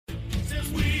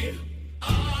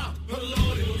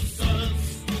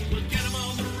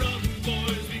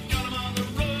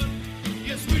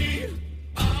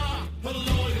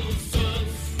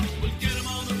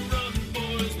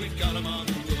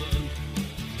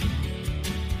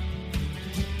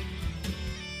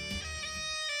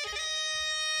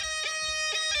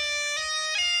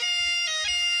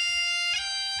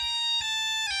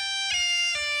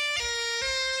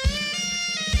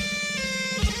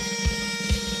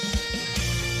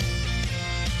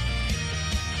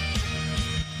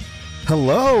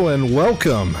Hello and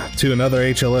welcome to another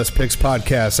HLS Picks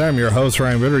podcast. I'm your host,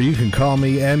 Ryan Ritter. You can call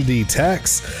me ND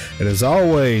Tex. And as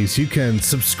always, you can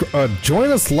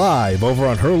join us live over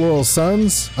on Her Loyal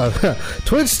Sons,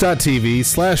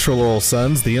 twitch.tv/Her Loyal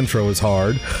Sons. The intro is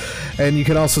hard. And you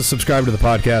can also subscribe to the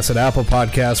podcast at Apple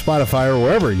Podcasts, Spotify, or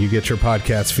wherever you get your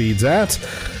podcast feeds at.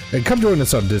 And come join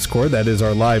us on Discord. That is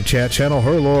our live chat channel,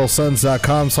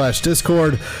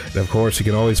 herloyalsons.com/Discord. And of course, you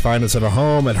can always find us at our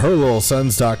home at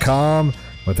herloyalsons.com.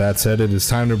 With that said, it is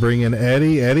time to bring in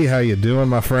Eddie. Eddie, how you doing,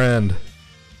 my friend?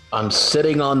 I'm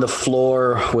sitting on the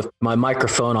floor with my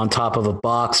microphone on top of a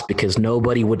box because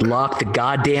nobody would lock the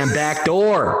goddamn back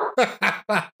door.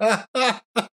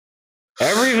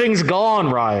 Everything's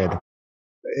gone, Ryan.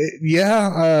 You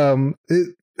had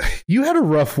a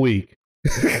rough week.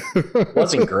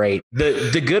 Wasn't great.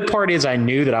 The good part is I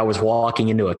knew that I was walking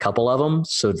into a couple of them,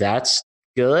 so that's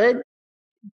good.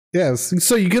 Yes,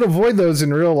 so you can avoid those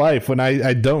in real life when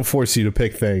I don't force you to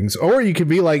pick things. Or you could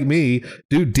be like me,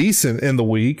 do decent in the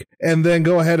week, and then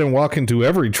go ahead and walk into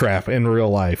every trap in real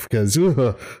life. Because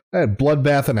I had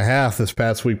bloodbath and a half this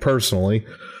past week personally.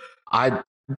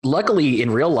 Luckily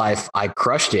in real life I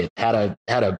crushed it. Had a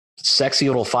sexy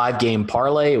little 5-game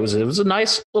parlay. It was a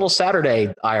nice little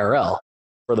Saturday IRL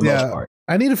for the most part.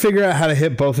 I need to figure out how to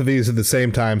hit both of these at the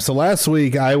same time. So last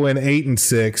week I went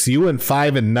 8-6, you went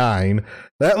 5-9.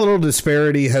 That little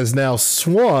disparity has now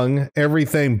swung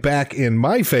everything back in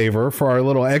my favor for our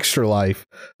little extra life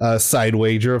side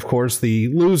wager. Of course, the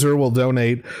loser will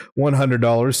donate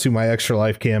 $100 to my extra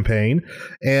life campaign.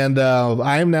 And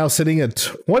I am now sitting at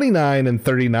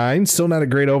 29-39. Still not a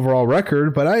great overall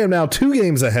record, but I am now 2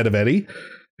 games ahead of Eddie,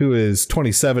 who is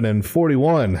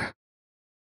 27-41.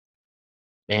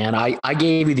 Man, I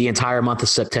gave you the entire month of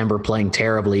September playing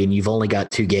terribly, and you've only got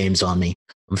 2 games on me.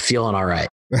 I'm feeling all right.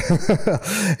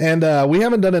 And we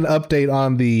haven't done an update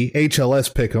on the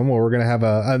HLS Pick'em, where we're going to have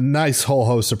a nice whole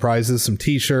host of prizes, some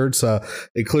t-shirts,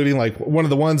 including like one of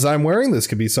the ones I'm wearing. This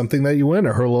could be something that you win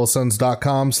at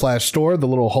herloyalsons.com/store, the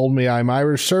little Hold Me I'm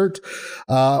Irish shirt.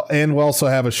 And we'll also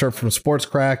have a shirt from Sports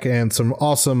Crack and some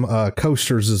awesome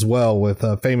coasters as well with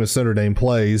famous Notre Dame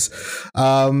plays.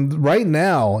 Right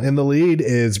now in the lead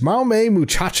is Maume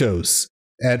Muchachos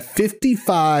at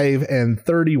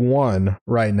 55-31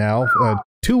 right now.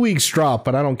 2 weeks drop,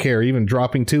 but I don't care. Even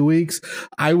dropping 2 weeks,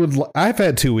 I've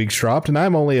had 2 weeks dropped, and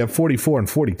I'm only at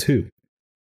 44-42.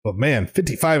 But man,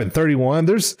 55-31.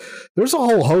 There's a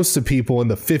whole host of people in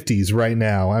the 50s right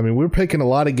now. I mean, we're picking a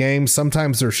lot of games.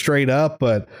 Sometimes they're straight up,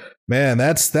 but man,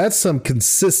 that's some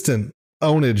consistent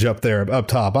ownage up there, up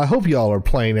top. I hope y'all are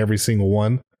playing every single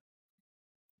one.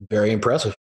 Very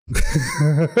impressive.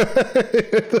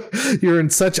 You're in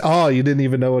such awe you didn't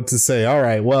even know what to say. All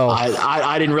right, well,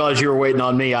 I didn't realize you were waiting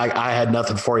on me. I had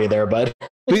nothing for you there, bud.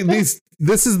 This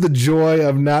is the joy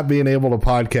of not being able to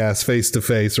podcast face to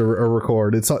face or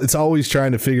record. It's always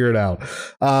trying to figure it out.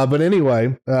 But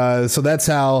anyway, so that's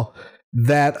how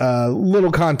that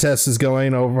little contest is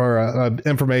going. Over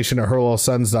information at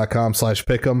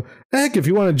herloyalsons.com/pick'em. Heck, if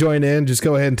you want to join in, just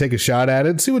go ahead and take a shot at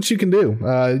it. See what you can do.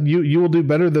 You will do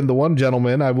better than the one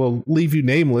gentleman. I will leave you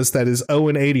nameless. That is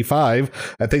 0-85.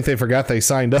 I think they forgot they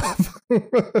signed up.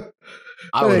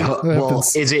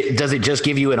 Does it just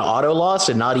give you an auto loss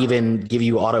and not even give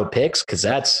you auto picks? Because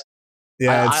that's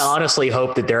I honestly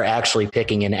hope that they're actually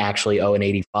picking and actually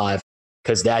 0-85,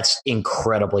 because that's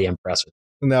incredibly impressive.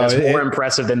 No, that's more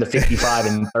impressive than the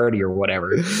 55-30 or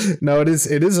whatever. No, it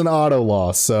is an auto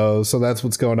loss. So that's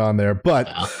what's going on there. But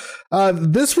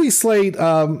this week's slate,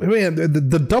 man,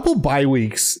 the double bye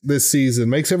weeks this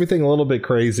season makes everything a little bit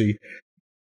crazy.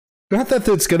 Not that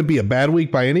it's going to be a bad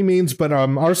week by any means, but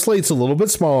our slate's a little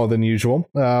bit smaller than usual.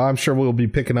 I'm sure we'll be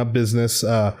picking up business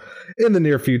in the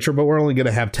near future, but we're only going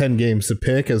to have 10 games to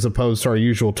pick as opposed to our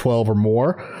usual 12 or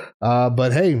more.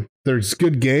 But hey, there's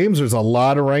good games. There's a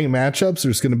lot of ranked matchups.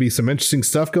 There's going to be some interesting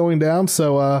stuff going down.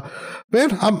 So,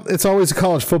 man, it's always a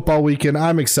college football weekend.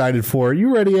 I'm excited for it.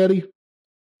 You ready, Eddie?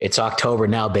 It's October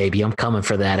now, baby. I'm coming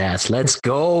for that ass. Let's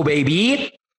go,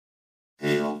 baby.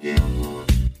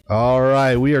 All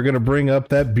right, we are going to bring up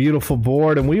that beautiful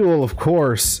board, and we will, of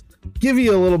course, give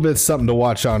you a little bit something to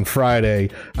watch on Friday.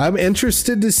 I'm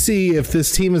interested to see if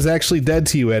this team is actually dead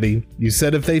to you, Eddie. You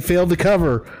said if they failed to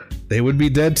cover, they would be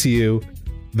dead to you.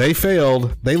 They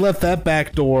failed. They left that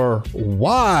back door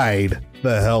wide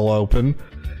the hell open.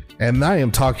 And I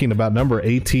am talking about number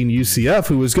 18 UCF,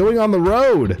 who is going on the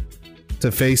road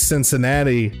to face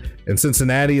Cincinnati. And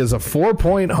Cincinnati is a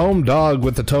 4-point home dog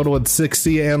with the total at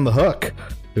 60 and the hook.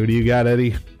 Who do you got,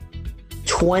 Eddie?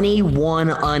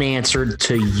 21 unanswered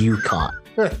to UConn.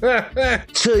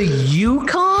 To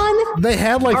UConn? They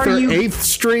had like their 8th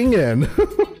string in.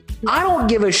 I don't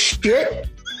give a shit.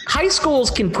 High schools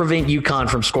can prevent UConn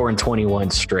from scoring 21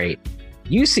 straight.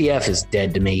 UCF is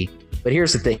dead to me. But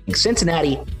here's the thing.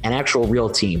 Cincinnati, an actual real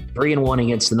team, 3-1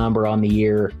 against the number on the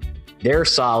year. They're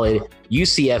solid.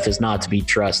 UCF is not to be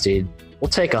trusted. We'll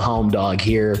take a home dog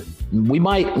here. We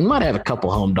might have a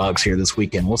couple home dogs here this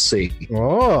weekend. We'll see.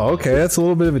 Oh, okay. That's a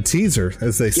little bit of a teaser,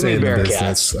 as they say in the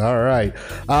business. All right.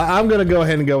 I'm going to go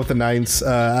ahead and go with the Knights.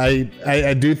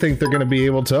 I do think they're going to be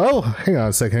able to. Oh, hang on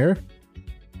a second here.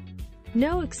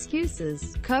 No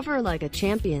excuses. Cover like a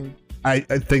champion. I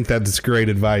think that's great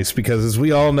advice because, as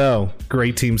we all know,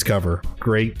 great teams cover.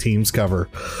 Great teams cover.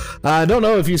 I don't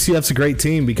know if UCF's a great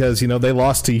team because, they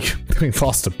lost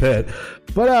to Pitt.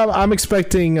 But I'm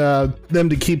expecting them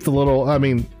to keep the little...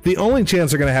 the only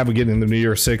chance they're going to have of getting the New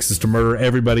Year's Six is to murder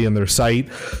everybody in their sight.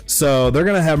 So they're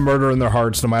going to have murder in their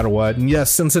hearts no matter what. And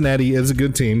yes, Cincinnati is a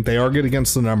good team. They are good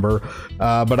against the number.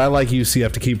 But I like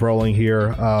UCF to keep rolling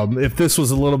here. If this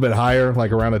was a little bit higher,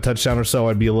 like around a touchdown or so,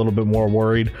 I'd be a little bit more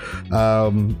worried.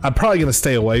 I'm probably going to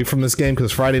stay away from this game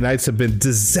because Friday nights have been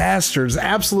disasters,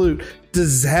 absolute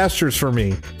disasters for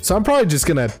me. So I'm probably just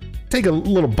going to take a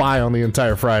little bye on the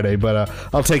entire Friday, but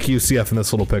I'll take UCF in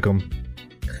this little pick'em.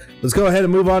 Let's go ahead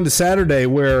and move on to Saturday,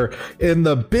 where in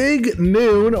the big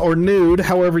noon or nude,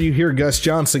 however you hear Gus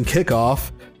Johnson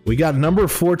kickoff, we got number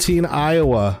 14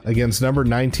 Iowa against number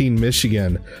 19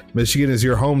 Michigan. Michigan is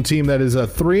your home team. That is a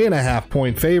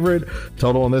 3.5-point favorite.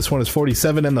 Total on this one is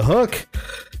 47 in the hook.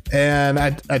 And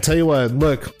I tell you what,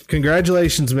 look,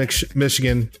 congratulations,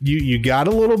 Michigan. You got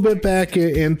a little bit back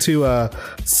into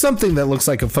something that looks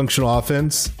like a functional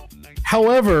offense.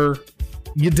 However,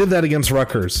 you did that against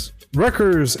Rutgers.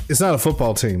 Rutgers is not a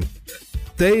football team.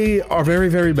 They are very,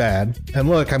 very bad. And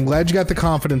look, I'm glad you got the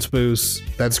confidence boost.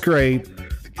 That's great.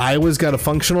 Iowa's got a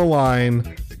functional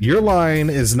line. Your line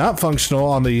is not functional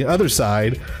on the other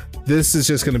side. This is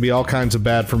just going to be all kinds of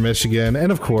bad for Michigan.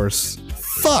 And of course,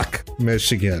 fuck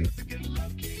Michigan.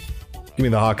 Give me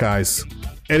the Hawkeyes.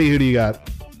 Eddie, who do you got?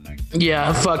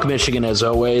 Yeah, fuck Michigan as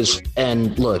always.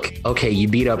 And look, okay, you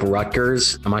beat up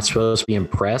Rutgers. Am I supposed to be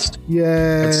impressed?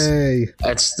 Yay.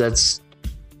 That's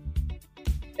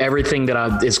everything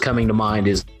that is coming to mind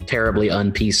is terribly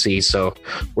un-PC. So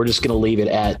we're just going to leave it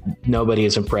at nobody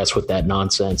is impressed with that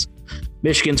nonsense.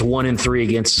 Michigan's 1-3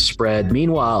 against the spread.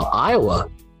 Meanwhile, Iowa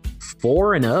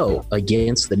 4-0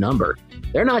 against the number.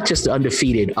 They're not just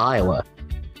undefeated Iowa.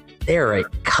 They're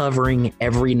covering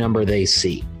every number they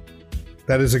see.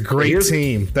 That is a great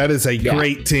team. That is a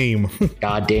great team.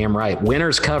 Goddamn right.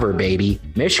 Winners cover, baby.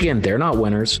 Michigan, they're not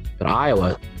winners, but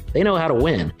Iowa, they know how to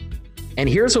win. And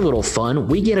here's a little fun.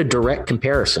 We get a direct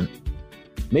comparison.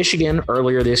 Michigan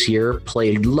earlier this year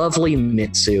played lovely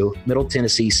Mitsu, Middle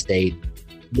Tennessee State,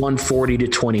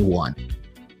 140-21.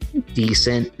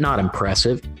 Decent, not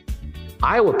impressive.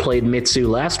 Iowa played Mitsu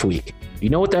last week. You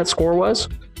know what that score was?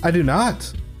 I do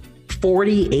not.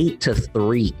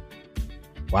 48-3.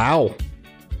 Wow.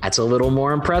 That's a little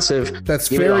more impressive. That's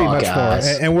very much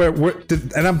more.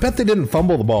 And I bet they didn't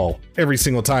fumble the ball every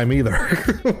single time either,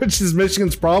 which is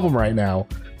Michigan's problem right now.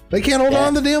 They can't hold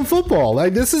on to the damn football.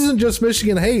 Like, this isn't just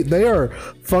Michigan hate. They are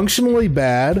functionally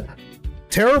bad,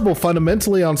 terrible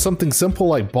fundamentally on something simple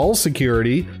like ball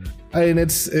security. I mean,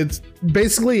 it's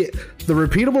basically the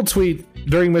repeatable tweet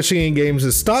during Michigan games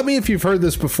is, stop me if you've heard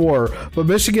this before, but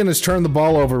Michigan has turned the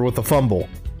ball over with a fumble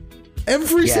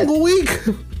every single week.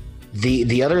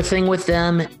 The other thing with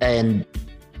them, and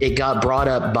it got brought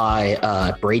up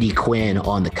by Brady Quinn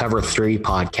on the Cover 3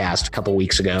 podcast a couple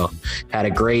weeks ago, had a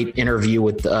great interview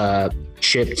with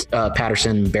Chip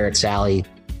Patterson, Barrett Sally.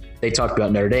 They talked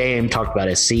about Notre Dame, talked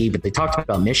about SC, but they talked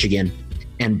about Michigan.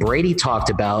 And Brady talked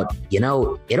about,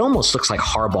 it almost looks like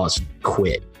Harbaugh's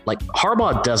quit. Like,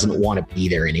 Harbaugh doesn't want to be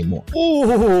there anymore.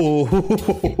 Ooh.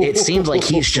 It seems like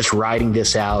he's just riding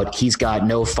this out. He's got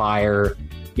no fire.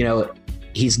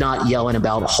 He's not yelling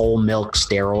about whole milk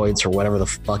steroids or whatever the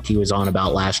fuck he was on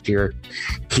about last year.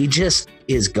 He just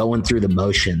is going through the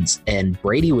motions. And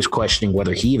Brady was questioning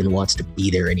whether he even wants to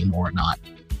be there anymore or not.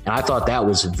 And I thought that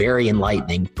was very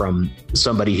enlightening from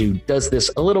somebody who does this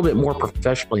a little bit more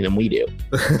professionally than we do.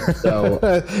 So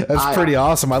that's pretty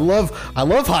awesome. I love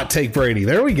Hot Take Brady.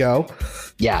 There we go.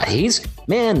 Yeah,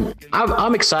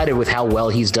 I'm excited with how well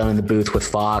he's done in the booth with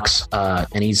Fox.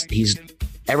 And he's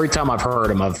every time I've heard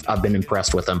him, I've been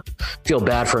impressed with him. Feel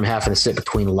bad for him having to sit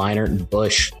between Leinart and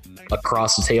Bush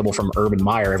across the table from Urban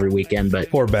Meyer every weekend, but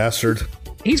poor bastard.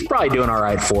 he's probably doing all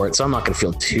right for it, so I'm not going to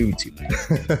feel too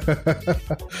bad.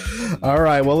 All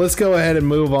right, well, let's go ahead and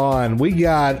move on. We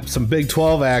got some Big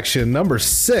 12 action. Number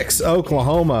 6,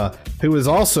 Oklahoma, who has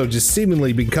also just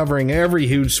seemingly been covering every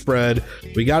huge spread.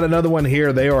 We got another one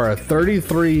here. They are a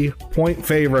 33-point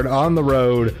favorite on the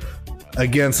road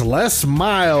against Les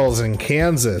Miles in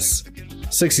Kansas.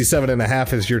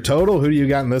 67.5 is your total. Who do you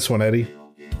got in this one, Eddie?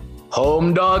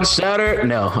 Home dog Saturday?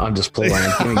 No, I'm just playing.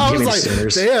 Give me the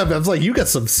Sooners. Damn, I was like, you got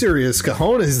some serious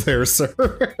cojones there,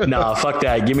 sir. No, fuck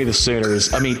that. Give me the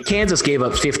Sooners. I mean, Kansas gave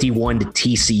up 51 to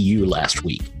TCU last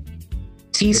week.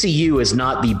 TCU is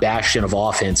not the bastion of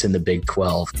offense in the Big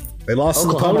 12. They lost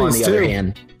Oklahoma the on the other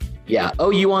hand. Yeah.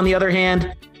 OU on the other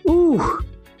hand, ooh,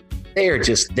 they're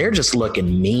just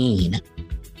looking mean.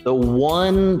 The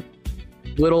one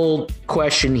little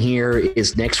question here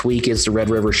is next week is the Red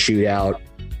River Shootout.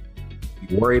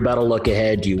 You worry about a look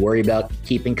ahead. Do you worry about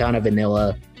keeping kind of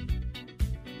vanilla?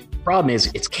 Problem is,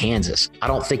 it's Kansas. I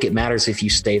don't think it matters if you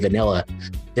stay vanilla.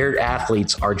 Their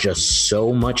athletes are just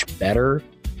so much better.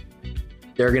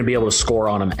 They're going to be able to score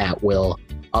on them at will.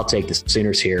 I'll take the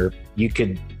Sooners here.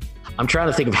 I'm trying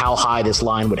to think of how high this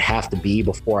line would have to be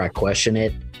before I question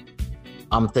it.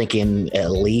 I'm thinking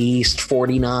at least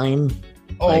 49.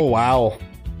 Oh, wow.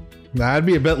 That'd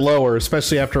be a bit lower,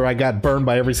 especially after I got burned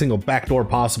by every single backdoor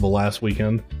possible last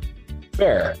weekend.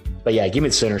 Fair. But yeah, give me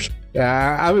the Sooners.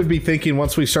 I would be thinking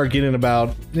once we start getting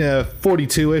about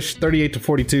 42-ish, 38 to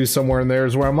 42, somewhere in there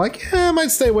is where I'm like, I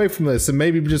might stay away from this and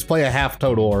maybe just play a half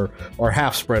total or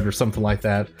half spread or something like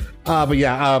that. But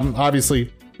yeah,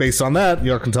 obviously, based on that,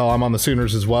 you can tell I'm on the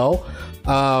Sooners as well.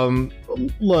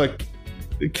 Look,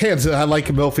 Kansas, I like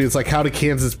Milfy. It's like, how did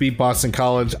Kansas beat Boston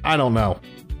College? I don't know.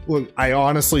 Look, I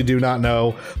honestly do not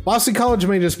know. Boston College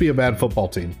may just be a bad football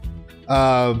team.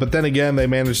 But then again, they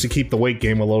managed to keep the weight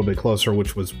game a little bit closer,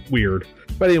 which was weird.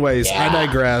 But anyways, yeah. I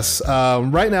digress.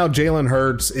 Right now, Jalen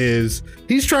Hurts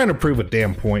he's trying to prove a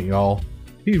damn point, y'all.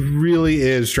 He really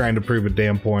is trying to prove a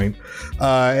damn point.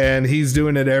 And he's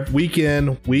doing it week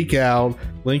in, week out.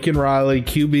 Lincoln Riley,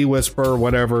 QB whisperer,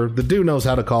 whatever. The dude knows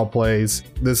how to call plays.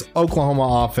 This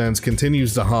Oklahoma offense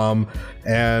continues to hum.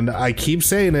 And I keep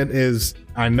saying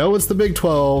I know it's the Big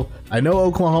 12. I know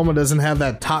Oklahoma doesn't have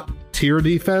that top tier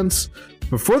defense.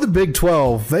 But for the Big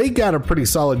 12, they got a pretty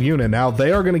solid unit. Now,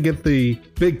 they are going to get the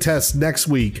big test next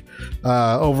week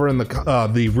over in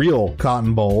the real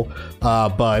Cotton Bowl.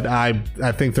 But I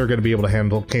think they're going to be able to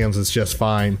handle Kansas just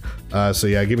fine. So,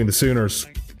 yeah, give me the Sooners.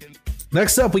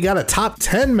 Next up, we got a top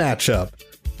 10 matchup.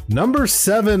 Number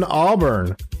 7,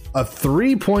 Auburn, a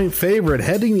 3-point favorite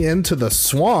heading into the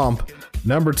Swamp.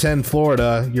 Number 10,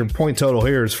 Florida. Your point total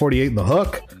here is 48 in the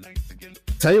hook.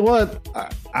 Tell you what,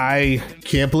 I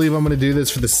can't believe I'm going to do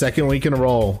this for the second week in a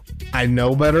row. I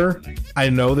know better. I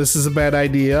know this is a bad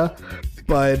idea.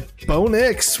 But Bo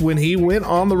Nix, when he went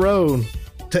on the road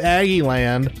to Aggie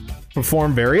Land,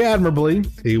 performed very admirably.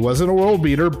 He wasn't a world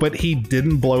beater, but he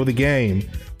didn't blow the game.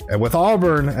 And with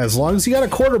Auburn, as long as you got a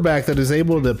quarterback that is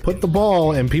able to put the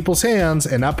ball in people's hands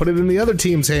and not put it in the other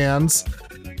team's hands,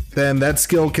 then that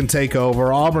skill can take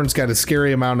over. Auburn's got a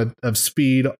scary amount of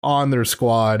speed on their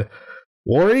squad.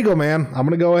 War Eagle, man. I'm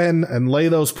going to go ahead and lay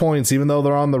those points, even though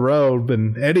they're on the road.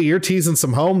 And Eddie, you're teasing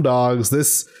some home dogs.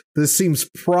 This seems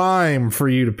prime for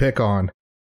you to pick on.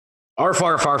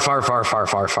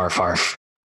 Far.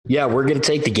 Yeah, we're going to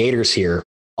take the Gators here.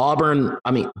 Auburn,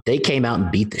 I mean, they came out and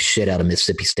beat the shit out of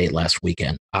Mississippi State last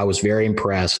weekend. I was very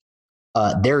impressed.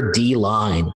 Their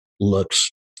D-line looks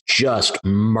just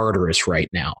murderous right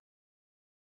now.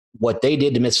 What they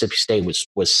did to Mississippi State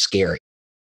was scary.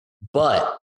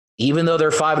 But even though they're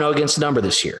 5-0 against the number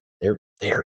this year,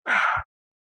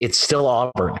 it's still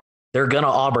Auburn. They're going to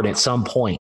Auburn at some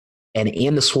point. And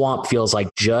in the Swamp feels like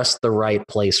just the right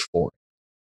place for it.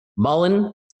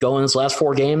 Mullen, going his last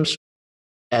 4 games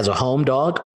as a home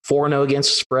dog, 4-0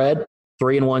 against the spread,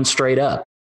 3-1 straight up.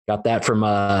 Got that from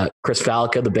Chris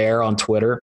Falca, the Bear, on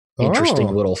Twitter. Interesting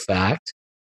little fact.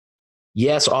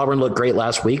 Yes, Auburn looked great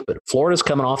last week, but Florida's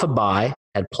coming off a bye,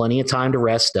 had plenty of time to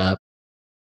rest up.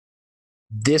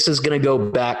 This is going to go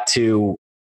back to,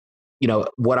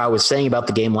 what I was saying about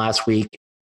the game last week.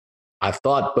 I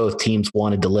thought both teams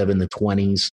wanted to live in the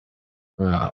 20s.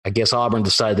 I guess Auburn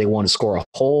decided they wanted to score a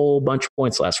whole bunch of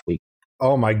points last week.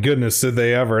 Oh, my goodness, did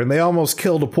they ever. And they almost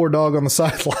killed a poor dog on the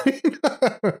sideline.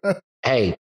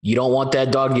 Hey, you don't want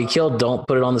that dog to get killed, don't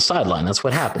put it on the sideline. That's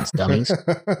what happens, dummies.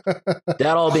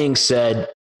 That all being said,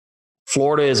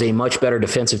 Florida is a much better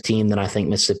defensive team than I think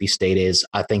Mississippi State is.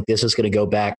 I think this is going to go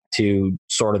back to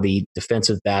sort of the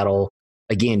defensive battle.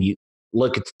 Again, you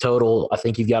look at the total. I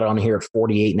think you've got it on here at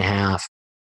 48.5.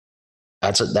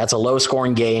 That's a low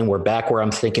scoring game. We're back where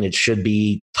I'm thinking it should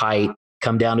be tight,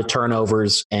 come down to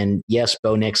turnovers. And yes,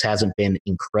 Bo Nix hasn't been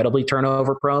incredibly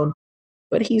turnover prone,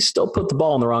 but he's still put the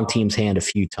ball in the wrong team's hand a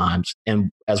few times. And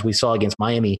as we saw against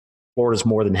Miami, Florida's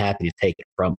more than happy to take it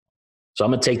from them. So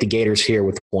I'm going to take the Gators here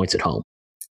with the points at home.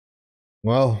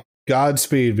 Well,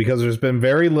 Godspeed, because there's been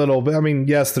very little. I mean,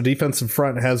 yes, the defensive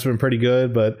front has been pretty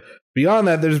good, but beyond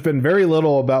that, there's been very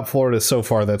little about Florida so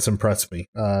far that's impressed me.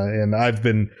 And I've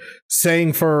been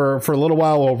saying for a little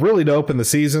while, well, really to open the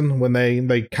season, when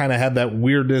they kind of had that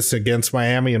weirdness against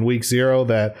Miami in week 0,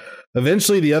 that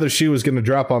eventually the other shoe was going to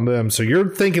drop on them. So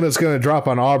you're thinking it's going to drop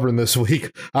on Auburn this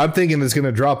week. I'm thinking it's going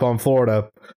to drop on Florida.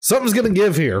 Something's going to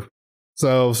give here.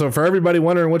 So for everybody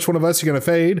wondering which one of us you're going to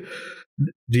fade,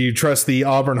 do you trust the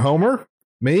Auburn homer,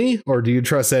 me, or do you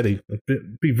trust Eddie?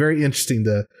 It'd be very interesting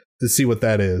to see what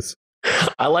that is.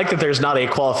 I like that there's not a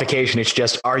qualification. It's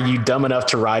just, are you dumb enough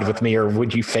to ride with me, or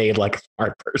would you fade like a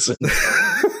smart person?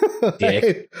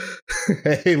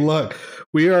 Hey, look,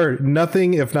 we are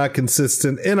nothing if not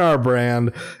consistent in our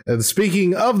brand. And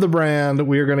speaking of the brand,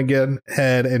 we are going to get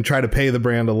ahead and try to pay the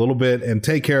brand a little bit and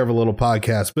take care of a little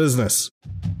podcast business.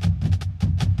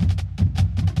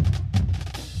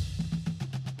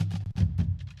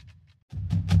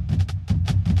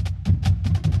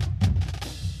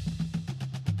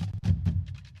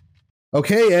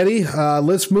 Okay, Eddie,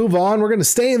 let's move on. We're going to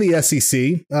stay in the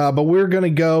SEC, but we're going to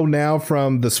go now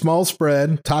from the small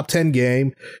spread, top 10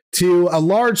 game, to a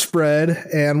large spread,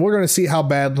 and we're going to see how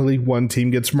badly one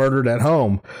team gets murdered at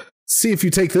home. See if you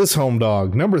take this home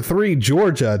dog. Number 3,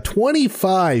 Georgia,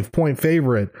 25-point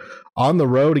favorite on the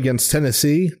road against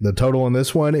Tennessee. The total in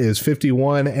this one is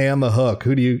 51 and the hook.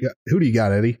 Who do you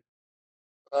got, Eddie?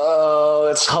 Oh,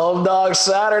 it's home dog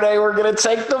Saturday. We're going to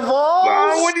take the Vols.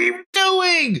 Oh, what are you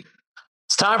doing?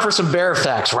 It's time for some Bear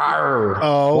facts. Rawr.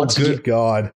 Oh, good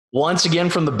God. Once again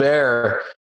from the Bear.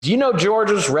 Do you know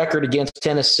Georgia's record against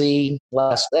Tennessee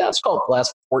last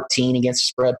 14 against the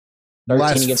spread?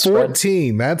 Last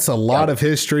 14. That's a lot of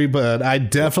history, but I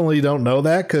definitely don't know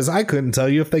that because I couldn't tell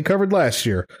you if they covered last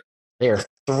year. They are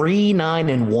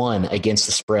 3-9-1 against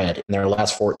the spread in their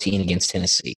last 14 against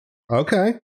Tennessee.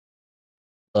 Okay.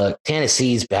 Look,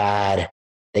 Tennessee's bad.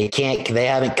 They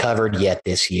haven't covered yet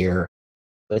this year.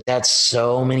 But that's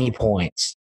so many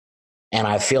points. And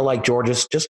I feel like Georgia's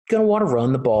just going to want to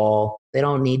run the ball. They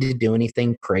don't need to do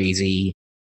anything crazy.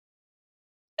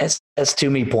 That's too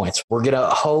many points. We're going to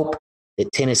hope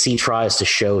that Tennessee tries to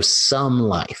show some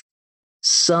life,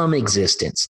 some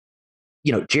existence.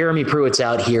 You know, Jeremy Pruitt's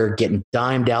out here getting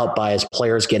dimed out by his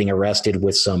players getting arrested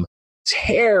with some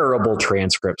terrible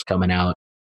transcripts coming out.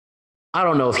 I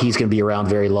don't know if he's going to be around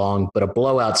very long, but a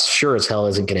blowout sure as hell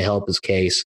isn't going to help his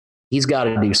case. He's got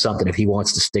to do something if he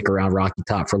wants to stick around Rocky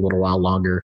Top for a little while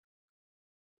longer.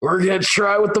 We're going to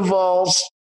try with the Vols.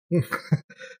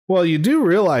 Well, you do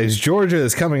realize Georgia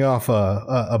is coming off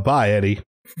a bye, Eddie.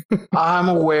 I'm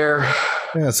aware.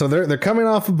 Yeah, so they're coming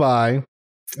off a bye,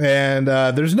 and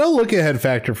there's no look-ahead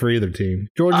factor for either team.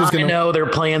 I know they're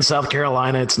playing South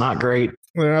Carolina. It's not great.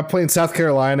 They're not playing South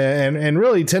Carolina, and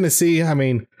really Tennessee, I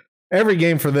mean, every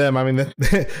game for them, I mean,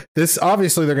 this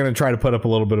obviously they're going to try to put up a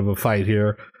little bit of a fight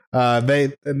here.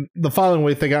 The following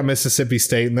week they got Mississippi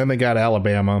State and then they got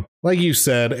Alabama. Like you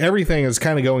said, everything is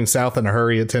kind of going south in a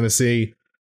hurry at Tennessee.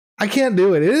 I can't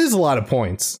do it. It is a lot of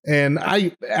points. And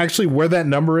I actually, where that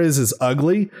number is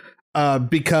ugly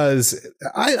because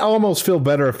I almost feel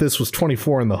better if this was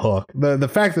 24 in the hook. The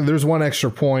fact that there's one extra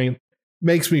point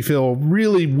makes me feel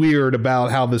really weird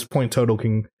about how this point total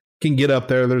can get up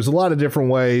there. There's a lot of different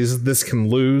ways this can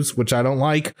lose, which I don't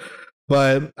like.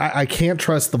 But I can't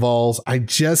trust the Vols. I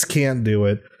just can't do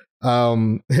it.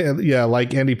 Yeah,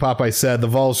 like Andy Popeye said, the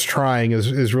Vols trying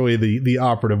is really the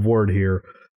operative word here.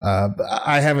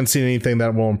 I haven't seen anything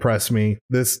that will impress me.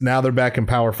 Now they're back in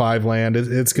Power 5 land.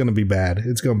 It's going to be bad.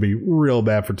 It's going to be real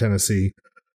bad for Tennessee.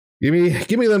 Give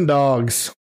me them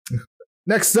dogs.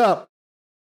 Next up,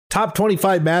 top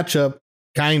 25 matchup,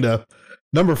 kinda.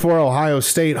 Number 4, Ohio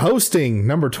State hosting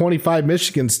number 25,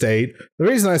 Michigan State. The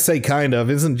reason I say kind of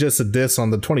isn't just a diss on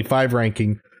the 25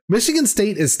 ranking. Michigan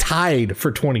State is tied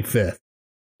for 25th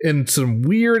in some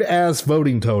weird ass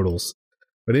voting totals.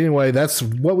 But anyway, that's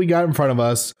what we got in front of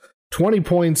us. 20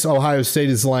 points Ohio State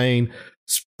is laying,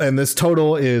 and this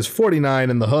total is 49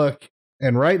 in the hook.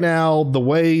 And right now, the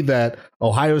way that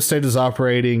Ohio State is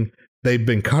operating, they've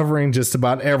been covering just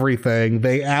about everything.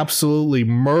 They absolutely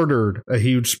murdered a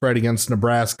huge spread against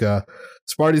Nebraska.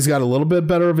 Sparty's got a little bit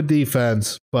better of a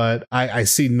defense, but I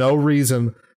see no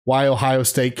reason why Ohio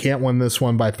State can't win this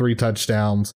one by 3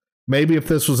 touchdowns. Maybe if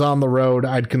this was on the road,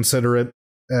 I'd consider it.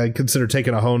 consider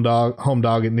taking a home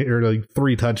dog at nearly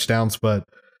 3 touchdowns, but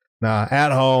nah,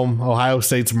 at home, Ohio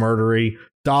State's murdery.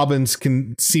 Dobbins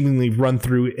can seemingly run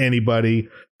through anybody.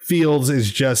 Fields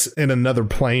is just in another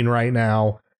plane right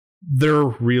now. They're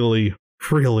really,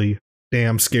 really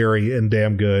damn scary and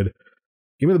damn good.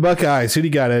 Give me the Buckeyes. Who do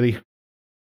you got, Eddie?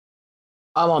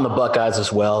 I'm on the Buckeyes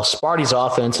as well. Sparty's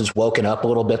offense has woken up a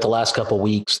little bit the last couple of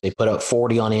weeks. They put up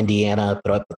 40 on Indiana,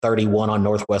 put up 31 on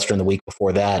Northwestern the week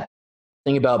before that. The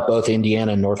thing about both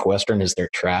Indiana and Northwestern is they're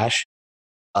trash.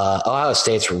 Ohio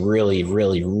State's really,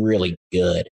 really, really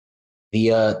good.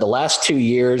 The last 2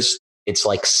 years, it's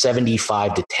like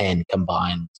 75-10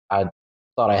 combined. I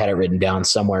thought I had it written down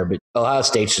somewhere, but Ohio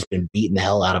State's just been beating the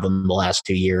hell out of them the last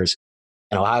 2 years.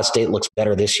 And Ohio State looks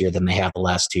better this year than they have the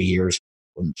last 2 years.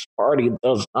 When Sparty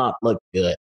does not look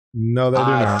good. No, they do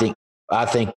not. I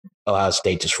think Ohio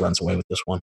State just runs away with this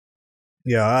one.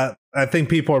 Yeah, I think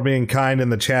people are being kind in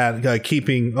the chat,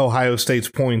 keeping Ohio State's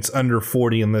points under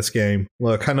 40 in this game.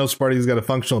 Look, I know Sparty's got a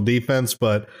functional defense,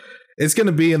 but it's going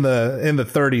to be in the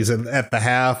 30s at the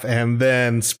half, and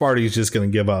then Sparty's just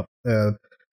going to give up.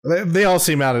 They all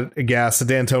seem out of gas. The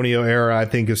D'Antonio era, I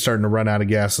think, is starting to run out of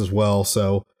gas as well.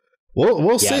 So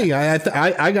we'll see.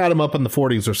 I got them up in the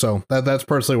 40s or so. That's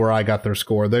personally where I got their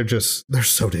score. They're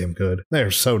so damn good. They're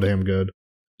so damn good.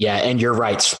 Yeah, and you're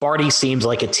right. Sparty seems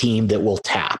like a team that will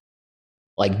tap.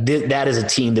 Like that is a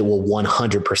team that will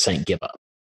 100% give up.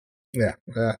 Yeah,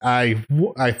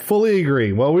 I fully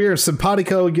agree. Well, we are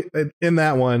simpatico in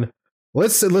that one. We're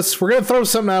gonna throw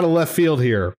something out of left field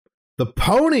here. The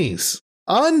Ponies,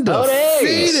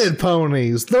 undefeated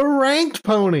Ponies, the ranked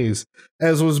Ponies,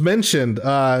 as was mentioned.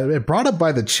 It brought up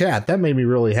by the chat. That made me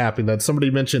really happy that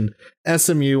somebody mentioned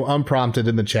SMU unprompted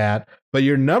in the chat. But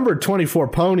your number 24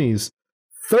 Ponies,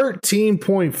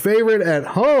 13-point favorite at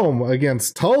home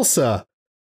against Tulsa.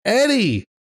 Eddie,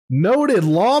 noted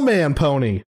lawman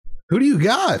Pony. Who do you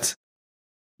got?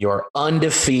 Your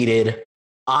undefeated,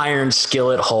 iron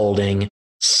skillet holding,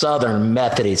 Southern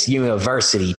Methodist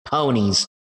University Ponies.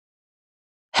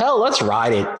 Hell, let's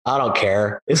ride it. I don't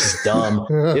care. This is dumb.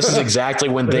 This is exactly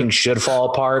when things should fall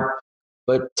apart.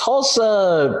 But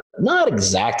Tulsa, not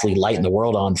exactly lighting the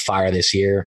world on fire this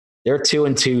year. They're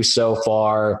 2-2 so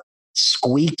far.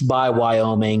 Squeaked by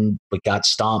Wyoming, but got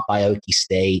stomped by Okie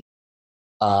State.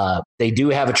 They do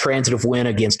have a transitive win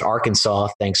against Arkansas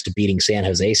thanks to beating San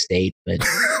Jose State. But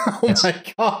oh my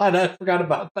God, I forgot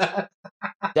about that.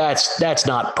 that's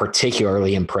not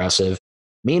particularly impressive.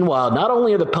 Meanwhile, not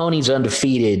only are the Ponies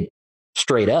undefeated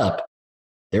straight up,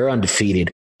 they're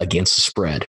undefeated against the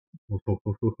spread.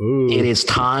 It is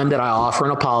time that I offer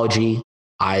an apology.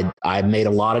 I made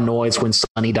a lot of noise when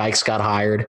Sonny Dykes got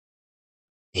hired.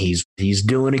 He's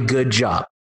doing a good job.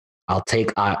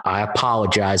 I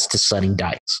apologize to Sonny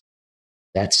Dykes.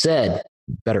 That said,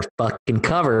 better fucking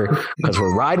cover because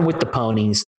we're riding with the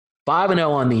Ponies. 5-0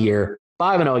 on the year,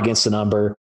 5-0 against the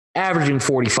number, averaging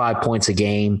 45 points a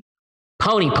game.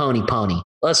 Pony.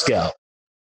 Let's go.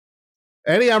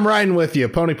 Eddie, I'm riding with you.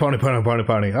 Pony.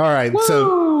 All right. Woo!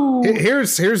 So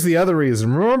here's the other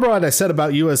reason. Remember what I said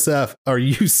about USF or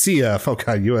UCF? Oh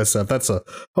God, USF. That's a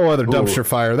whole other dumpster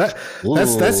fire.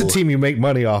 That's a team you make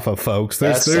money off of, folks.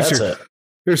 There's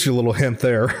your little hint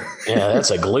there. Yeah,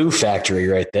 that's a glue factory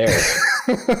right there.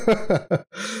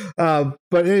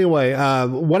 But anyway,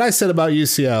 what I said about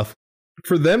UCF,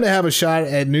 for them to have a shot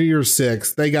at New Year's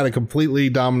 6, they got to completely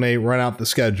dominate, run out the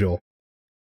schedule.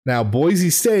 Now, Boise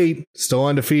State, still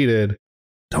undefeated.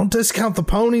 Don't discount the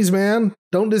Ponies, man.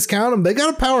 Don't discount them. They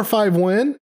got a Power 5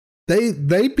 win. They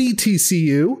beat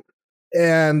TCU.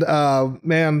 And,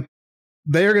 man,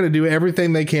 they are going to do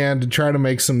everything they can to try to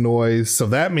make some noise. So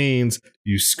that means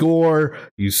you score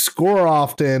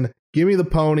often. Give me the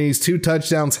Ponies, 2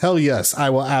 touchdowns. Hell yes, I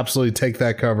will absolutely take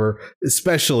that cover,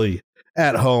 especially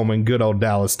at home in good old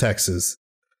Dallas, Texas.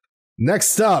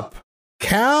 Next up,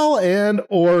 Cal and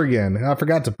Oregon. I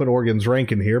forgot to put Oregon's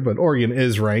rank in here, but Oregon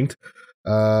is ranked.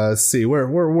 Let's see, where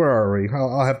are we?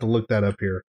 I'll have to look that up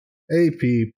here.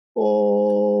 AP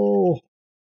poll.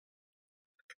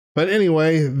 But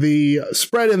anyway, the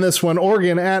spread in this one,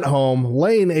 Oregon at home,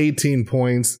 laying 18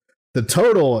 points. The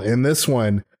total in this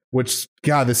one, which,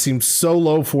 God, this seems so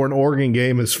low for an Oregon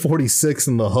game, is 46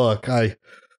 in the hook. I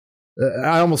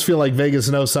almost feel like Vegas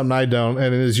knows something I don't,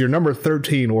 and it is your number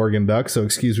 13 Oregon Ducks, so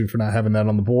excuse me for not having that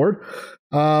on the board.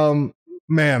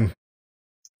 Man,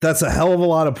 that's a hell of a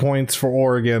lot of points for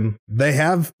Oregon. They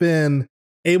have been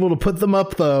able to put them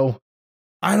up, though.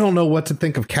 I don't know what to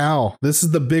think of Cal. This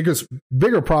is the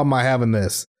bigger problem I have in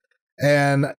this.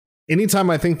 And anytime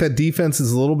I think that defense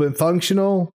is a little bit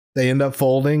functional, they end up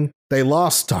folding. They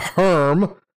lost to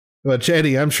Herm, But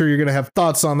Eddie, I'm sure you're going to have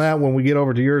thoughts on that when we get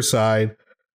over to your side.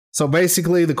 So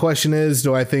basically, the question is,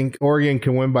 do I think Oregon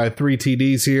can win by 3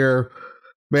 TDs here?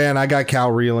 Man, I got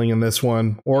Cal reeling in this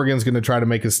one. Oregon's going to try to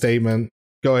make a statement.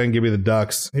 Go ahead and give me the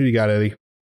Ducks. Who do you got, Eddie?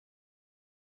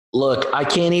 Look, I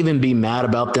can't even be mad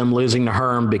about them losing to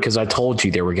Herm because I told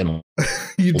you they were going to.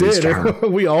 You did.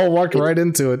 We all walked right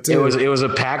into it, too. It was a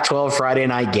Pac-12 Friday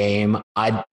night game.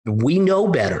 We know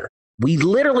better. We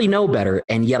literally know better,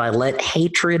 and yet I let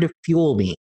hatred fuel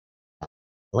me.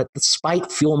 Let the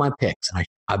spite fuel my picks. And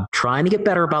I'm trying to get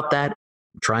better about that.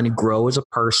 I'm trying to grow as a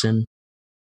person.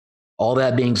 All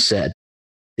that being said,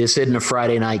 this isn't a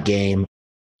Friday night game.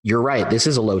 You're right. This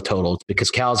is a low total. It's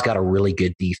because Cal's got a really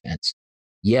good defense.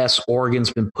 Yes,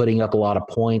 Oregon's been putting up a lot of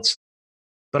points,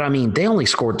 but I mean, they only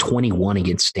scored 21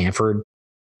 against Stanford,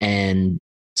 and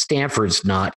Stanford's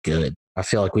not good. I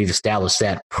feel like we've established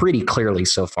that pretty clearly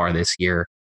so far this year.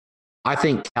 I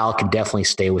think Cal can definitely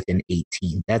stay within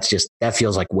 18. That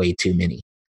feels like way too many.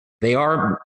 They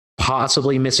are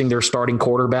possibly missing their starting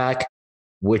quarterback,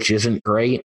 which isn't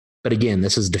great. But again,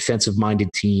 this is a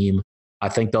defensive-minded team. I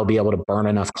think they'll be able to burn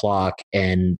enough clock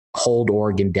and hold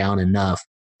Oregon down enough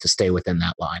to stay within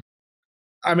that line.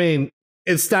 I mean,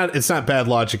 it's not bad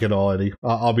logic at all, Eddie.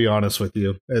 I'll be honest with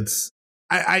you.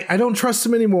 I don't trust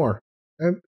him anymore.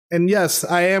 And yes,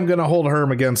 I am going to hold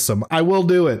Herm against him. I will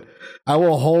do it. I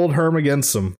will hold Herm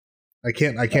against him. I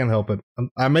can't help it.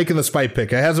 I'm making the spite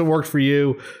pick. It hasn't worked for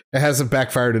you. It hasn't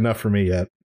backfired enough for me yet.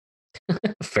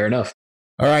 Fair enough.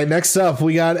 All right, next up,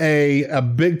 we got a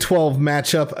Big 12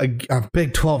 matchup. A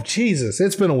Big 12, Jesus,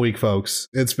 it's been a week, folks.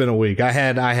 It's been a week. I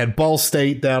had Ball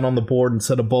State down on the board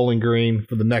instead of Bowling Green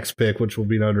for the next pick, which will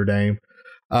be Notre Dame.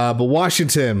 But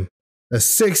Washington, a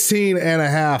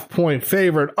 16.5 point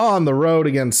favorite on the road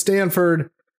against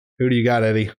Stanford. Who do you got,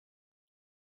 Eddie?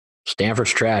 Stanford's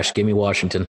trash. Give me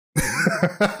Washington.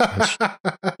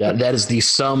 That is the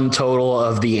sum total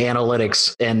of the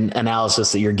analytics and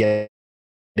analysis that you're getting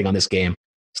on this game.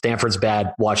 Stanford's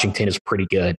bad. Washington is pretty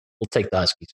good. We'll take the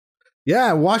Huskies.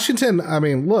 Yeah, Washington, I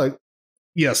mean, look,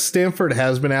 yes, Stanford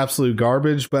has been absolute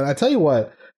garbage, but I tell you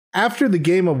what, after the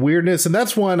game of weirdness, and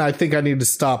that's one I think I need to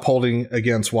stop holding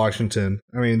against Washington.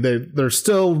 I mean, they're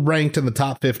still ranked in the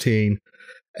top 15.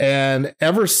 And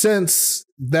ever since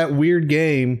that weird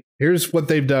game, here's what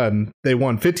they've done. They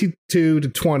won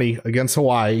 52-20 against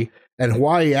Hawaii, and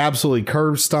Hawaii absolutely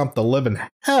curb stomped the living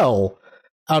hell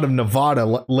out of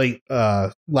Nevada late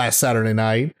last Saturday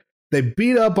night. They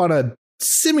beat up on a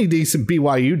semi-decent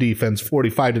BYU defense,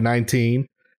 45-19.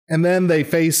 And then they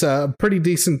face a pretty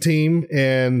decent team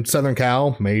in Southern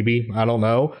Cal, maybe, I don't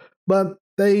know. But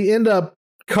they end up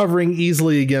covering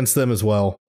easily against them as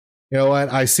well. You know what?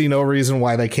 I see no reason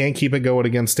why they can't keep it going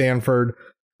against Stanford.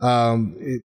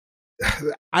 I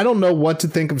don't know what to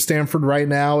think of Stanford right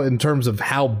now in terms of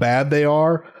how bad they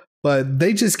are, but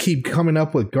they just keep coming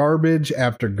up with garbage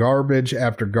after garbage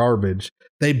after garbage.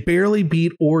 They barely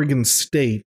beat Oregon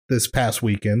State this past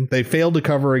weekend. They failed to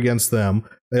cover against them.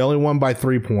 They only won by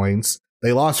 3 points.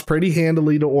 They lost pretty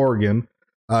handily to Oregon.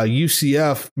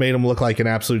 UCF made them look like an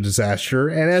absolute disaster,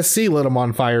 and SC lit them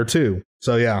on fire too.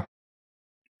 So yeah,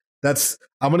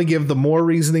 I'm going to give the more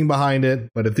reasoning behind it,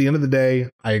 but at the end of the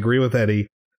day, I agree with Eddie.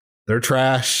 They're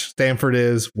trash. Stanford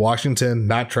is. Washington,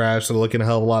 not trash. They're looking a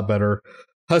hell of a lot better.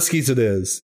 Huskies it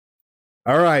is.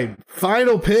 All right,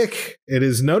 final pick. It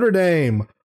is Notre Dame,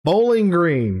 Bowling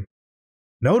Green.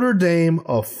 Notre Dame,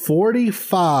 a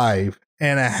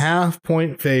 45.5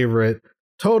 point favorite.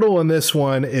 Total in this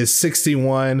one is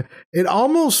 61. It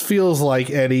almost feels like,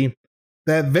 Eddie,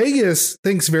 that Vegas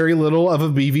thinks very little of a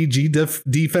BVG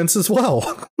defense as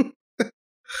well.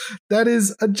 That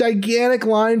is a gigantic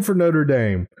line for Notre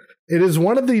Dame. It is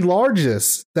one of the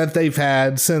largest that they've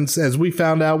had since, as we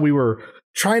found out, we were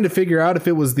trying to figure out if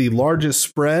it was the largest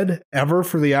spread ever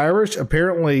for the Irish.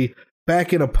 Apparently,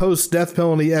 back in a post-death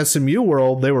penalty SMU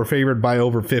world, they were favored by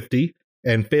over 50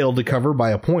 and failed to cover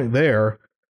by a point there.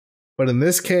 But in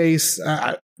this case,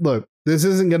 look, this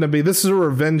is a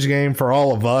revenge game for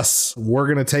all of us. We're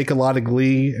going to take a lot of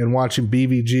glee in watching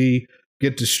BVG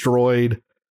get destroyed.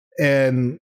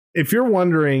 And if you're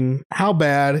wondering how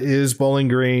bad is Bowling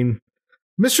Green,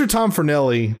 Mr. Tom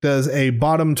Fornelli does a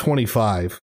bottom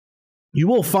 25. You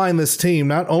will find this team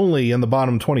not only in the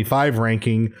bottom 25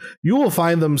 ranking, you will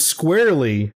find them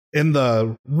squarely in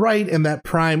that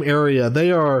prime area.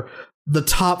 They are the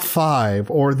top 5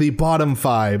 or the bottom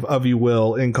 5, of you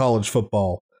will, in college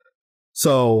football.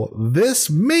 So this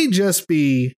may just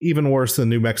be even worse than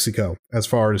New Mexico as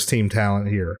far as team talent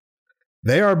here.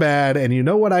 They are bad, and you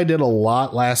know what I did a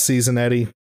lot last season, Eddie?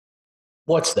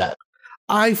 What's that?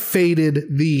 I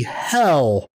faded the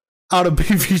hell out of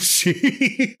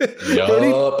BVG.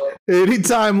 Yup.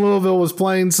 Anytime Louisville was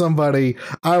playing somebody,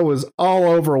 I was all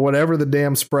over whatever the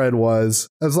damn spread was.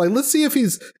 I was like, let's see if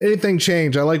anything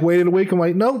changed. I waited a week. I'm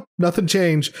like, nope, nothing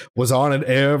changed. Was on it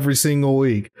every single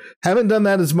week. Haven't done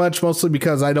that as much, mostly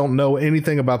because I don't know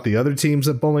anything about the other teams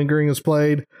that Bowling Green has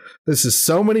played. This is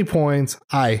so many points.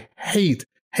 I hate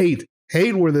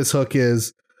where this hook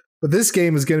is. But this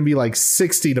game is going to be like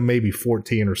 60 to maybe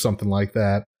 14 or something like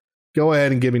that. Go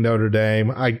ahead and give me Notre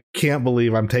Dame. I can't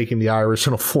believe I'm taking the Irish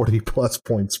on a 40-plus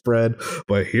point spread.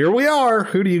 But here we are.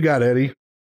 Who do you got, Eddie?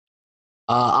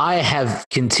 I have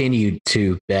continued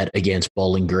to bet against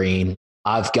Bowling Green.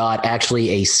 I've got actually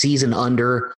a season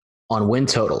under on win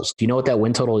totals. Do you know what that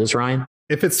win total is, Ryan?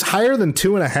 If it's higher than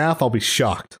 2.5, I'll be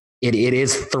shocked. It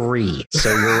is 3.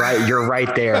 So you're right. You're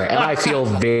right there. And I feel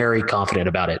very confident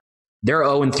about it. They're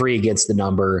 0-3 against the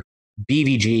number.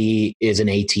 BVG is an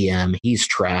ATM. He's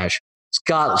trash.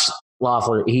 Scott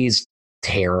Loeffler, he's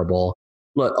terrible.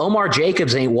 Look, Omar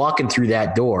Jacobs ain't walking through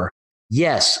that door.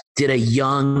 Yes, did a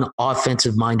young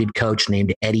offensive-minded coach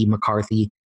named Eddie McCarthy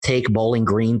take Bowling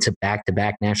Green to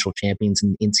back-to-back national champions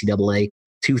in NCAA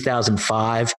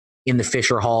 2005 in the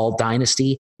Fisher Hall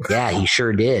dynasty? Yeah, he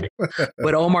sure did.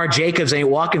 But Omar Jacobs ain't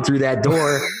walking through that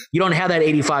door. You don't have that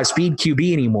 85 speed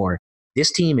QB anymore. This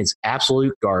team is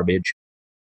absolute garbage.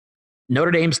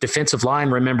 Notre Dame's defensive line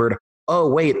remembered, oh,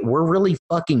 wait, we're really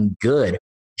fucking good.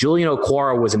 Julian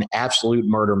Okwara was an absolute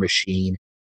murder machine.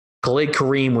 Khalid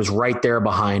Kareem was right there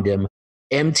behind him.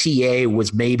 MTA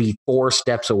was maybe 4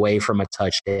 steps away from a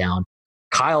touchdown.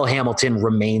 Kyle Hamilton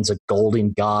remains a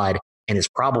golden god and is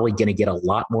probably going to get a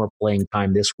lot more playing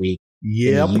time this week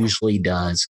than he usually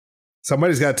does.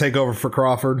 Somebody's got to take over for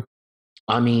Crawford.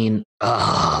 I mean,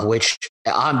 which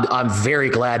I'm very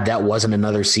glad that wasn't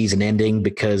another season ending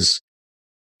because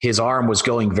his arm was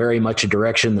going very much a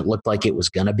direction that looked like it was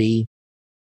going to be.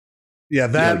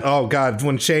 Yeah, oh God,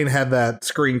 when Shane had that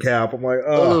screen cap, I'm like,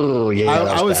 oh yeah.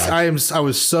 I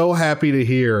was so happy to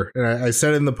hear, and I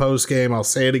said it in the post game, I'll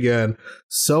say it again,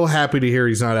 so happy to hear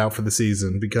he's not out for the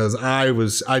season because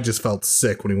I just felt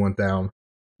sick when he went down.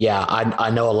 Yeah,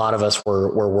 I know a lot of us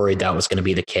were worried that was going to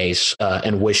be the case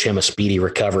and wish him a speedy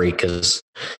recovery because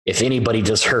if anybody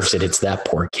deserves it, it's that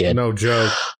poor kid. No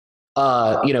joke.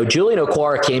 Julian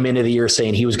Okwara came into the year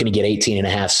saying he was going to get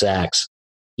 18.5 sacks.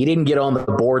 He didn't get on the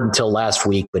board until last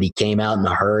week, but he came out in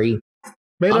a hurry.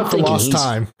 Made up for lost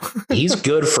time. He's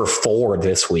good for 4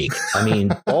 this week. I mean,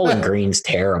 Bowling Green's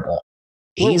terrible.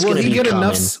 He's going to be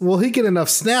coming. Will he get enough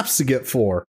snaps to get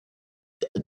 4?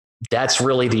 That's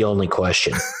really the only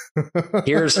question.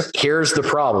 Here's the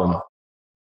problem.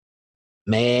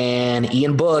 Man,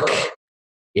 Ian Book,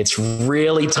 it's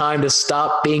really time to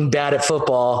stop being bad at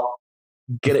football.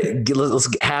 Let's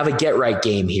have a get-right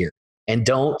game here. And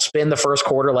don't spend the first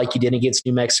quarter like you did against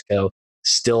New Mexico,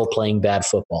 still playing bad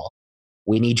football.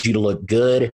 We need you to look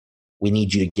good. We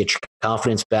need you to get your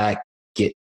confidence back.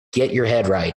 Get your head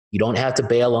right. You don't have to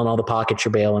bail on all the pockets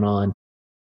you're bailing on.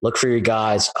 Look for your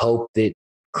guys. Hope that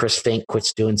Chris Fink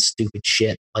quits doing stupid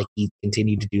shit like he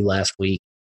continued to do last week.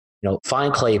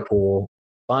 Find Claypool.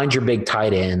 Find your big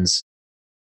tight ends.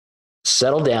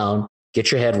 Settle down.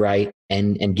 Get your head right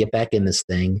and get back in this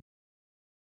thing.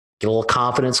 Get a little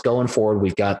confidence going forward.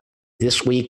 We've got this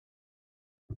week.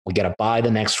 We got to bye the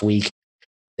next week.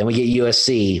 Then we get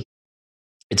USC.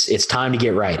 It's time to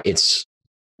get right. It's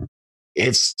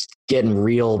getting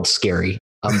real scary.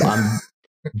 I'm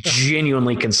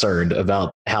genuinely concerned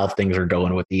about how things are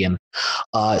going with Ian.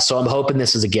 So I'm hoping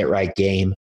this is a get right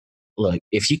game. Look,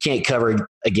 if you can't cover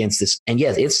against this, and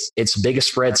yes, it's the biggest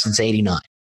spread since '89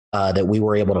 that we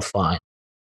were able to find.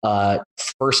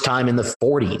 First time in the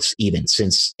 40s, even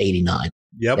since '89.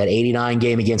 Yep. That '89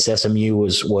 game against SMU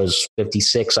was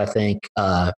 56, I think.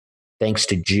 Thanks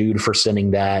to Jude for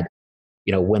sending that.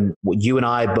 When you and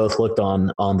I both looked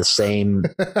on the same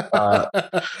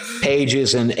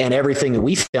pages and everything that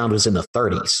we found was in the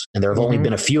 30s, and there have only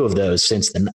been a few of those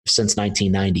since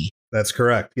 1990. That's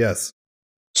correct. Yes.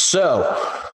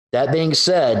 So that being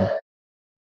said,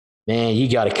 man, you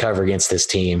got to cover against this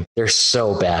team. They're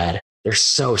so bad. They're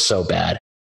so bad.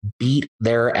 Beat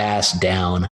their ass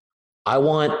down. I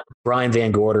want Brian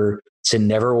Van Gorder to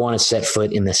never want to set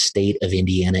foot in the state of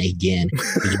Indiana again.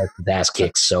 He gets his ass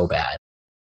kicked so bad.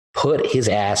 Put his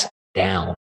ass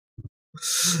down.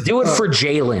 Do it for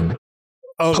Jalen.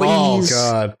 Oh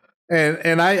God.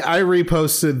 And I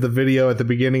reposted the video at the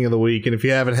beginning of the week. And if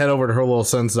you haven't, head over to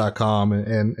herlittlesense.com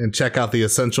and check out the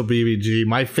Essential BVG.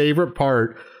 My favorite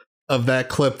part of that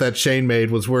clip that Shane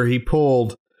made was where he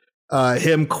pulled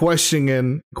him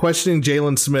questioning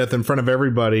Jalen Smith in front of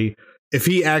everybody if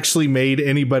he actually made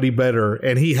anybody better,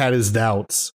 and he had his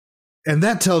doubts. And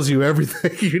that tells you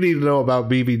everything you need to know about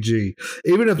BBG.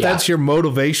 Even if that's your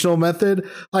motivational method,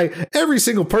 like every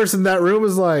single person in that room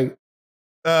is like,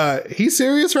 he's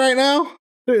serious right now?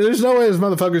 There's no way this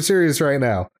motherfucker's serious right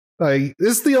now. Like,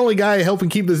 this is the only guy helping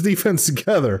keep this defense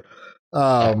together.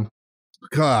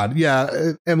 God,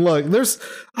 yeah. And look,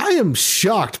 I am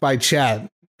shocked by chat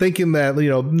thinking that,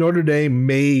 Notre Dame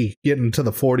may get into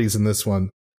the 40s in this one.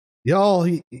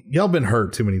 Y'all been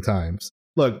hurt too many times.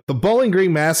 Look, the Bowling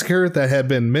Green massacre that had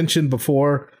been mentioned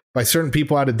before by certain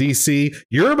people out of DC,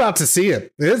 you're about to see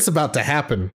it. It's about to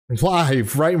happen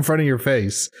live right in front of your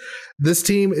face. This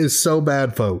team is so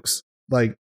bad, folks.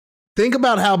 Like, think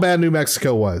about how bad New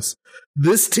Mexico was.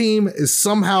 This team is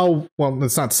somehow, well,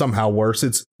 it's not somehow worse.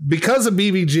 It's because of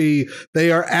BBG,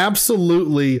 they are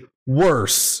absolutely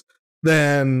worse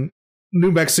than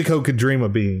New Mexico could dream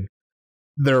of being.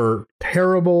 They're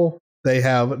terrible. They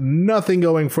have nothing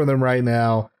going for them right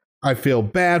now. I feel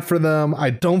bad for them.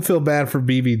 I don't feel bad for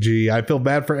BBG. I feel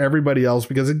bad for everybody else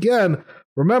because, again,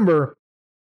 remember,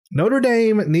 Notre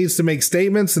Dame needs to make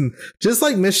statements. And just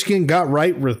like Michigan got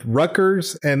right with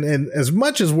Rutgers, and as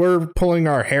much as we're pulling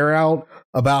our hair out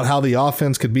about how the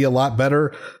offense could be a lot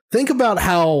better, think about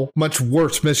how much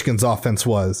worse Michigan's offense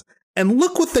was. And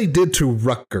look what they did to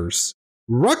Rutgers.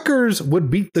 Rutgers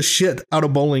would beat the shit out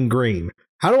of Bowling Green.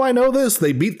 How do I know this?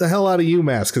 They beat the hell out of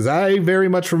UMass because I very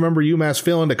much remember UMass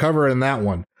failing to cover in that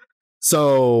one.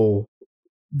 So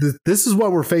this is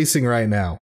what we're facing right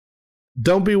now.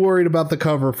 Don't be worried about the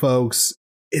cover, folks.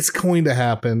 It's going to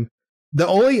happen. The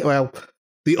only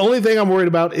thing I'm worried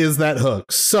about is that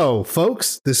hook. So,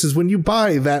 folks, this is when you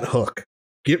buy that hook.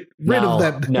 Get rid of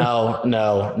that. No.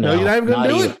 No, you're not even going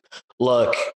to do it?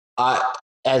 Look,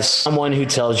 as someone who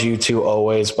tells you to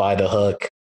always buy the hook,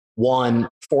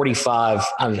 145,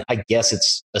 I guess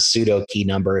it's a pseudo key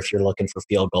number if you're looking for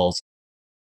field goals.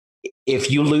 If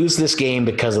you lose this game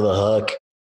because of the hook,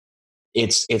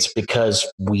 it's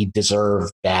because we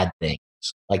deserve bad things.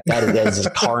 Like that is a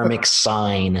karmic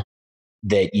sign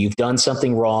that you've done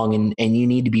something wrong and you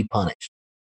need to be punished.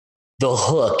 The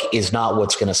hook is not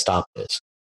what's going to stop this.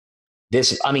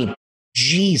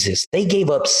 Jesus, they gave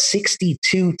up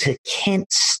 62 to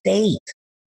Kent State.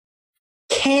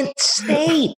 Kent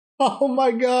State. Oh my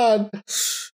God.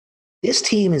 This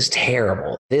team is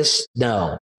terrible. It's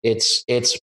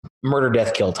murder,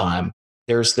 death, kill time.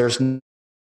 There's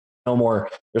no more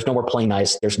playing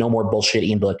nice. There's no more bullshit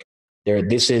ebook.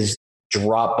 This is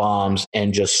drop bombs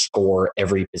and just score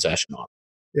every possession on.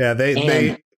 Yeah,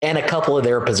 and a couple of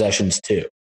their possessions too.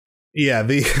 Yeah,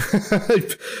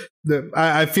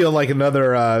 I feel like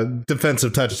another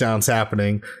defensive touchdown's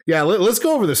happening. Yeah, let's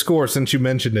go over the score since you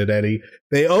mentioned it, Eddie.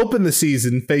 They open the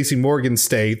season facing Morgan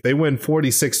State. They win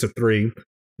 46-3.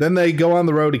 Then they go on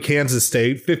the road to Kansas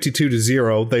State,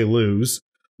 52-0. They lose.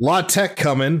 La Tech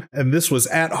coming, and this was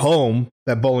at home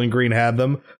that Bowling Green had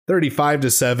them,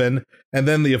 35-7. And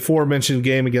then the aforementioned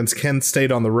game against Kent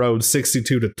State on the road,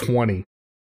 62-20.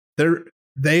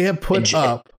 They have put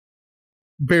up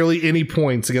barely any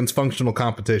points against functional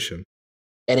competition.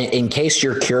 And in case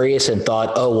you're curious and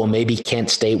thought, oh, well, maybe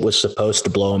Kent State was supposed to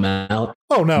blow them out.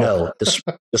 Oh, no. No,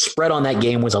 the spread on that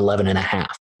game was 11.5.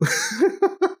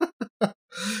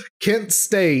 Kent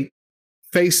State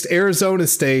faced Arizona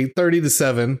State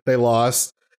 30-7. They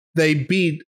lost. They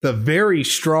beat the very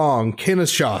strong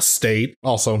Kennesaw State,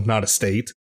 also not a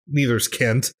state. Neither's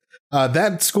Kent.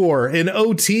 That score in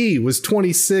OT was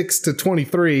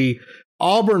 26-23.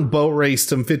 Auburn boat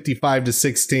raced them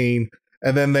 55-16,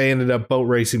 and then they ended up boat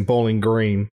racing Bowling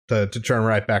Green to turn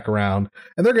right back around.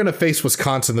 And they're going to face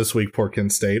Wisconsin this week, poor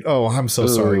Kent State. Oh, I'm so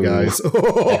sorry, guys.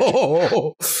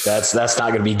 That's not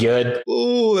going to be good.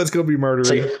 Oh, that's going to be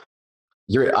murdery.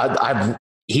 So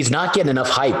he's not getting enough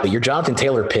hype, but your Jonathan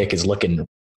Taylor pick is looking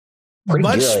pretty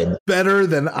much good. Better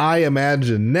than I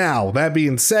imagined. Now, that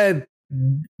being said,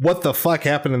 what the fuck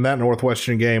happened in that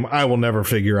Northwestern game, I will never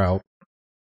figure out.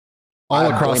 All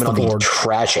across the board.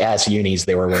 Trash ass unis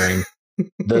they were wearing.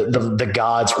 the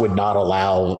gods would not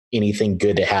allow anything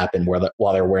good to happen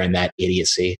while they're wearing that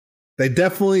idiocy. They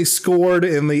definitely scored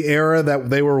in the era that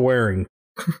they were wearing.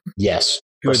 Yes,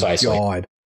 Good precisely. God.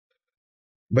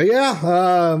 But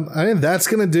yeah, I think that's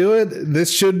going to do it.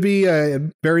 This should be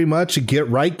very much a get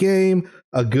right game,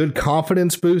 a good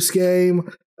confidence boost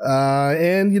game.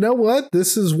 And you know what?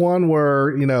 This is one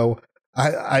where,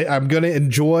 I'm going to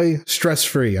enjoy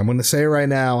stress-free. I'm going to say it right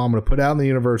now. I'm going to put it out in the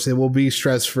universe. It will be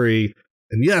stress-free.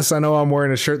 And yes, I know I'm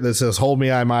wearing a shirt that says, "Hold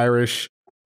me, I'm Irish,"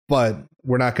 but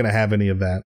we're not going to have any of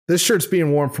that. This shirt's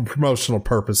being worn for promotional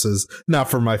purposes, not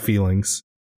for my feelings.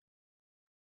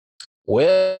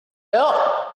 Well,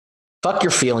 Well, fuck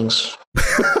your feelings.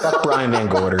 Fuck Brian Van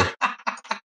Gorder.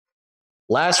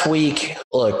 Last week,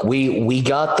 look, we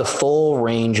got the full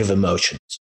range of emotions.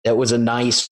 That was a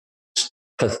nice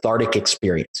cathartic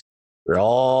experience. We were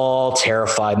all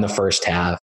terrified in the first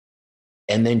half.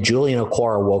 And then Julian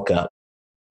Okwara woke up.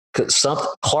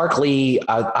 Clark Lee,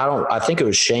 I think it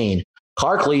was Shane.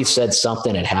 Clark Lee said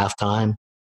something at halftime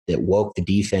that woke the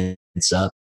defense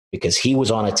up because he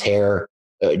was on a tear.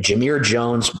 Jameer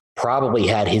Jones probably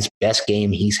had his best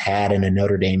game he's had in a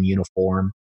Notre Dame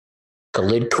uniform.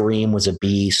 Khalid Kareem was a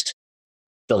beast.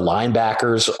 The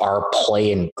linebackers are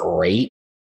playing great.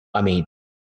 I mean,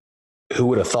 who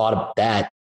would have thought of that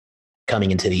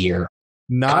coming into the year?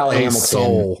 Not Kyle Hamilton,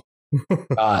 soul.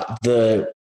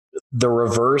 The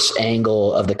reverse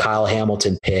angle of the Kyle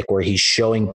Hamilton pick where he's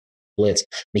showing blitz.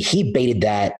 I mean, he baited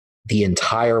that the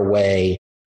entire way.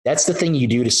 That's the thing you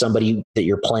do to somebody that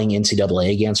you're playing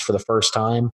NCAA against for the first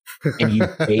time, and you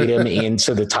bait him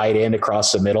into the tight end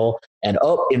across the middle, and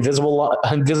invisible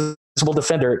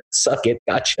defender, suck it,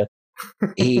 gotcha.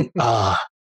 He's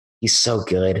so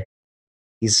good.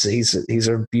 He's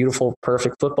a beautiful,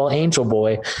 perfect football angel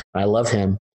boy. I love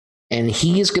him, and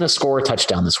he's going to score a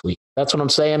touchdown this week. That's what I'm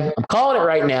saying. I'm calling it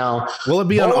right now. Will it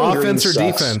be on offense or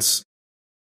defense?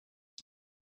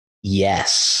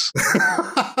 Yes.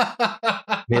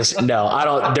 No, I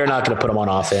don't. They're not going to put him on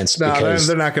offense. No,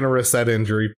 they're not going to risk that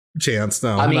injury chance.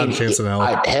 No, I mean, not a chance in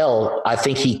hell. I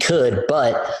think he could,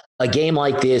 but a game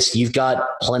like this, you've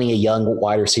got plenty of young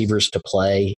wide receivers to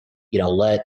play. You know,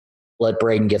 let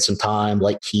Braden get some time.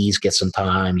 Let Keys get some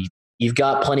time. You've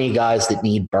got plenty of guys that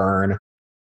need burn.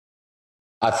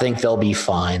 I think they'll be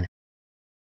fine.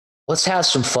 Let's have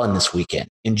some fun this weekend.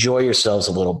 Enjoy yourselves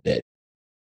a little bit.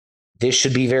 This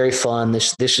should be very fun.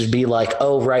 This should be like,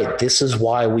 oh, right, this is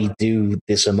why we do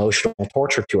this emotional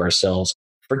torture to ourselves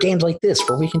for games like this,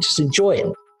 where we can just enjoy it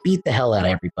and beat the hell out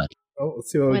of everybody. Oh,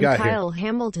 let's see what we got here. When Kyle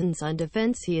Hamilton's on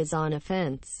defense, he is on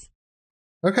offense.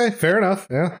 Okay, fair enough.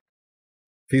 Yeah. If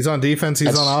he's on defense,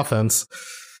 he's on offense.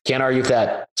 Can't argue with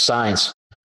that. Science.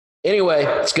 Anyway,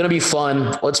 it's going to be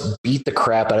fun. Let's beat the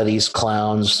crap out of these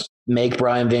clowns. Make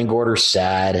Brian Van Gorder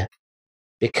sad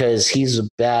because he's a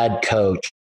bad coach.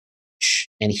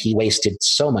 And he wasted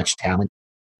so much talent.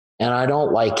 And I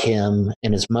don't like him,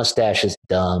 and his mustache is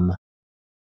dumb.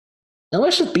 And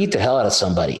let's just beat the hell out of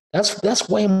somebody. That's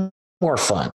way more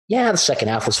fun. Yeah, the second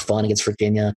half was fun against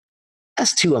Virginia.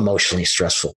 That's too emotionally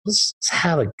stressful. Let's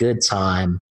have a good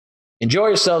time. Enjoy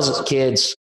yourselves,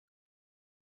 kids.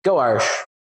 Go Irish.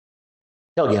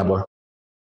 Tell Gambler.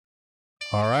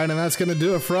 All right, and that's going to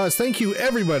do it for us. Thank you,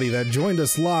 everybody that joined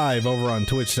us live over on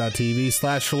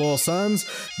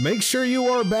twitch.tv/ForLoyalSons. Make sure you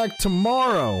are back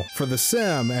tomorrow for the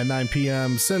Sim at 9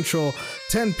 p.m. Central,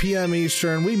 10 p.m.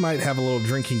 Eastern. We might have a little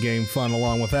drinking game fun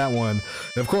along with that one.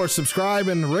 And of course, subscribe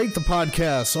and rate the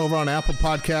podcast over on Apple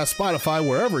Podcasts, Spotify,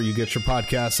 wherever you get your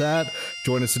podcasts at.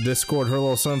 Join us at Discord,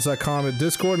 HerLoyalSons.com at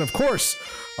Discord. And of course,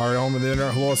 our home of the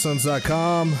internet,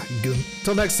 HerLoyalSons.com.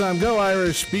 Until next time, go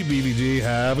Irish, beat BVG.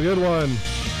 Have a good one.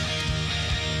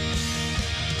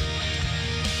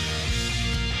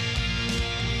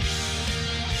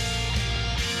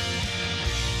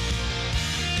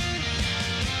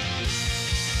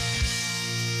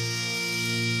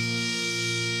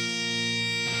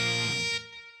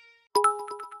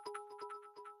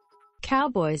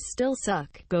 Cowboys still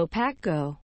suck. Go Pack Go.